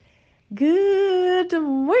Good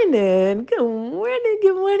morning. Good morning.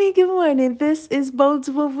 Good morning. Good morning. This is Bold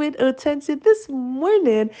Move with Attention. This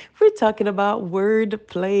morning, we're talking about word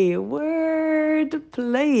play. Word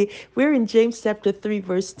play. We're in James chapter 3,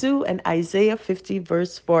 verse 2 and Isaiah 50,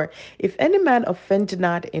 verse 4. If any man offend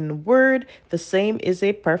not in word, the same is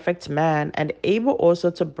a perfect man and able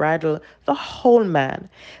also to bridle the whole man.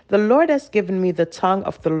 The Lord has given me the tongue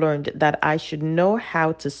of the learned that I should know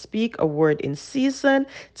how to speak a word in season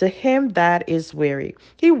to him that is weary.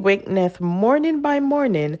 He wakeneth morning by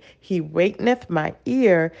morning, he wakeneth my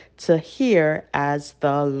ear to hear as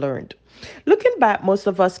the learned. Looking back, most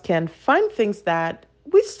of us can find things that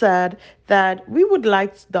we said that we would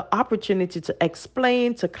like the opportunity to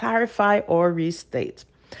explain, to clarify, or restate.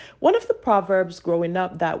 One of the proverbs growing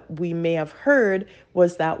up that we may have heard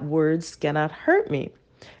was that words cannot hurt me.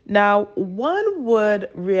 Now, one would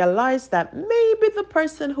realize that maybe the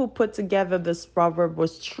person who put together this proverb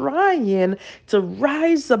was trying to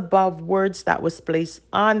rise above words that was placed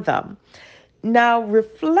on them. Now,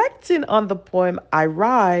 reflecting on the poem I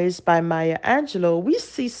Rise by Maya Angelou, we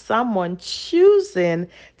see someone choosing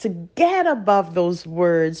to get above those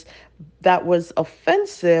words that was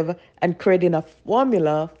offensive and creating a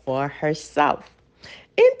formula for herself.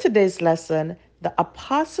 In today's lesson, the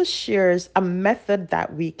apostle shares a method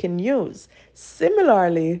that we can use.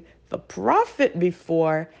 Similarly, the prophet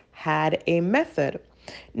before had a method.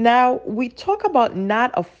 Now, we talk about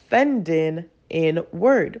not offending in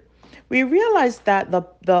word. We realize that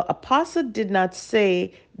the apostle did not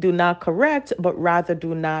say, do not correct, but rather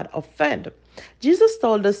do not offend. Jesus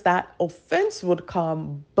told us that offense would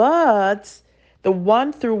come, but the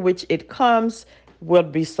one through which it comes will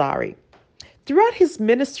be sorry. Throughout his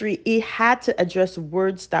ministry, he had to address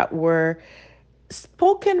words that were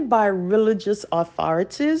spoken by religious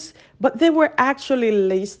authorities, but they were actually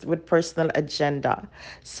laced with personal agenda.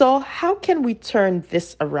 So, how can we turn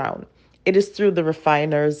this around? It is through the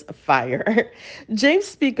refiner's fire. James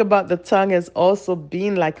speak about the tongue as also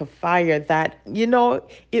being like a fire that,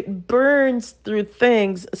 it burns through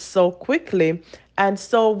things so quickly. And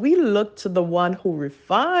so we look to the one who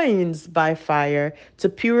refines by fire to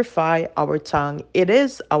purify our tongue. It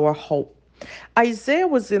is our hope. Isaiah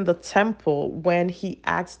was in the temple when he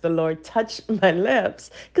asked the Lord, touch my lips,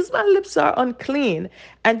 because my lips are unclean.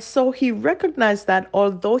 And so he recognized that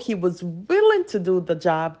although he was willing to do the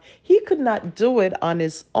job, he could not do it on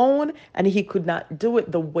his own and he could not do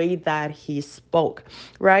it the way that he spoke,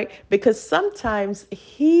 right? Because sometimes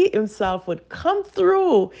he himself would come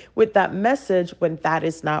through with that message when that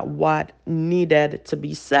is not what needed to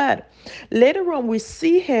be said. Later on, we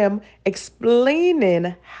see him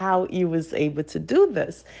explaining how he was able to do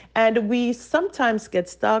this. And we sometimes get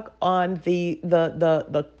stuck on the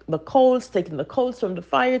coals, taking the coals from the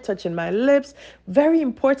fire, touching my lips. Very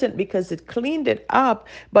important because it cleaned it up.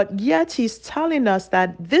 But yet he's telling us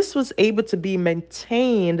that this was able to be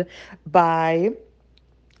maintained by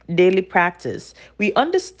daily practice. We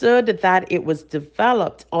understood that it was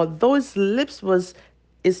developed, although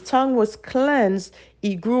his tongue was cleansed,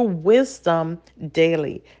 he grew wisdom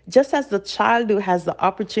daily. Just as the child who has the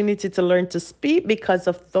opportunity to learn to speak because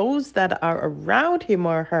of those that are around him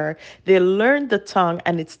or her, they learn the tongue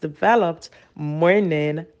and it's developed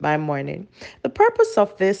morning by morning. The purpose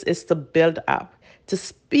of this is to build up, to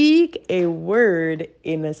speak a word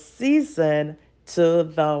in a season to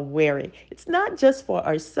the weary. It's not just for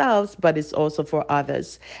ourselves, but it's also for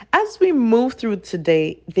others. As we move through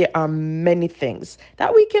today, there are many things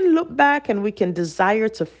that we can look back and we can desire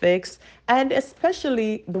to fix, and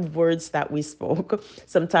especially the words that we spoke.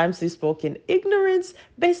 Sometimes we spoke in ignorance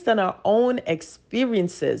based on our own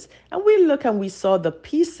experiences, and we look and we saw the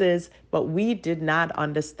pieces, but we did not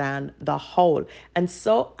understand the whole. And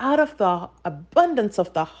so, out of the abundance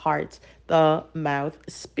of the heart, the mouth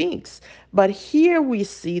speaks. But here we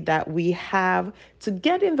see that we have to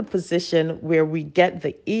get in the position where we get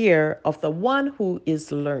the ear of the one who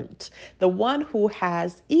is learned, the one who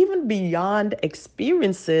has, even beyond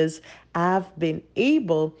experiences, have been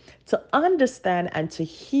able to understand and to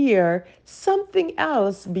hear something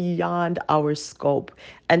else beyond our scope.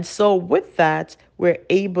 And so, with that, we're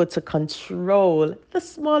able to control the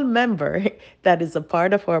small member that is a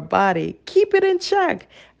part of our body, keep it in check,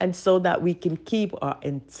 and so that we can keep our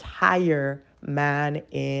entire man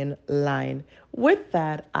in line. With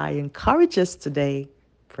that, I encourage us today,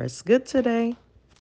 press good today.